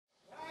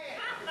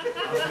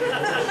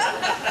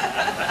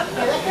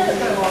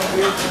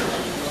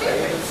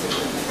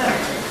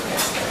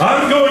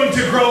I'm going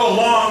to grow a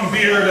long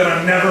beard and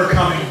I'm never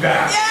coming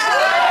back.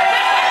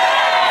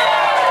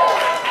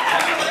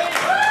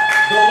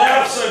 The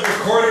laughs I've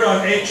recorded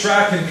on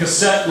 8-track and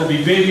cassette will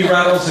be baby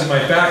rattles in my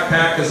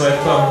backpack as I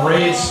thumb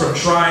raids from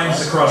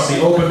shrines across the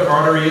open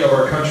artery of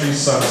our country's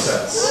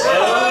sunsets.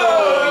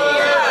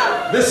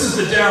 This is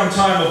the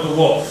downtime of the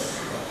wolf.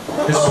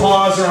 His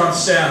paws are on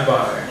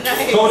standby.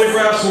 Nice.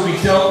 Photographs will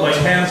be dealt like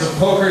hands of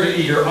poker to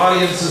eager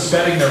audiences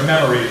betting their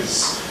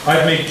memories.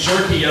 I've made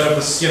jerky out of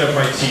the skin of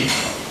my teeth.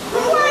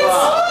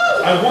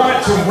 I want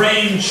it to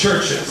rain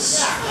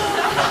churches.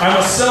 I'm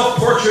a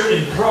self-portrait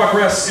in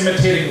progress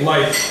imitating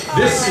life.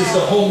 This is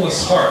the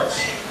homeless heart.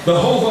 The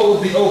hobo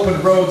of the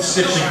open road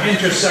stitching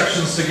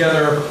intersections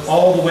together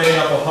all the way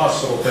up a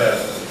hospital bed.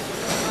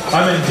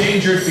 I'm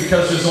endangered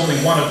because there's only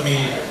one of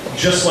me,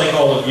 just like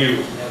all of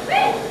you.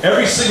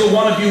 Every single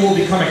one of you will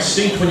become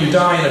extinct when you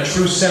die in a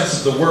true sense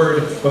of the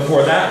word.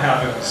 Before that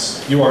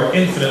happens, you are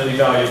infinitely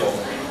valuable.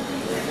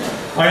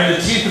 I am the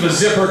teeth of a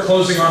zipper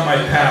closing on my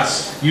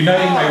past,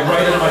 uniting my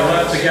right and my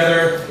left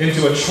together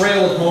into a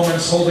trail of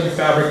moments holding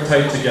fabric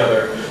tight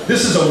together.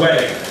 This is a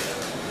wedding.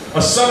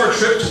 A summer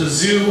trip to the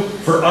zoo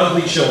for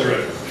ugly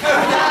children.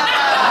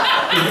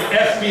 In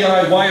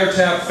FBI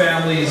wiretap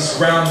families,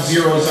 ground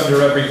zeros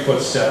under every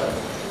footstep.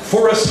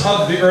 Forests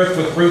hug the earth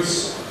with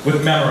roots,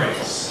 with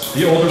memories.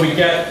 The older we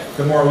get,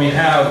 the more we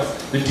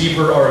have, the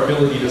deeper our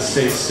ability to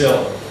stay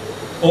still.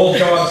 Old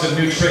dogs and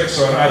new tricks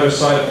are on either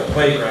side of the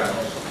playground.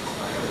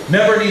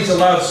 Never needs a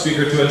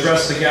loudspeaker to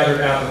address the gathered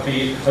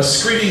apathy, a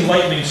screaming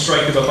lightning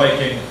strike of a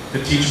Viking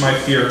to teach my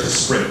fear to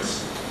sprint.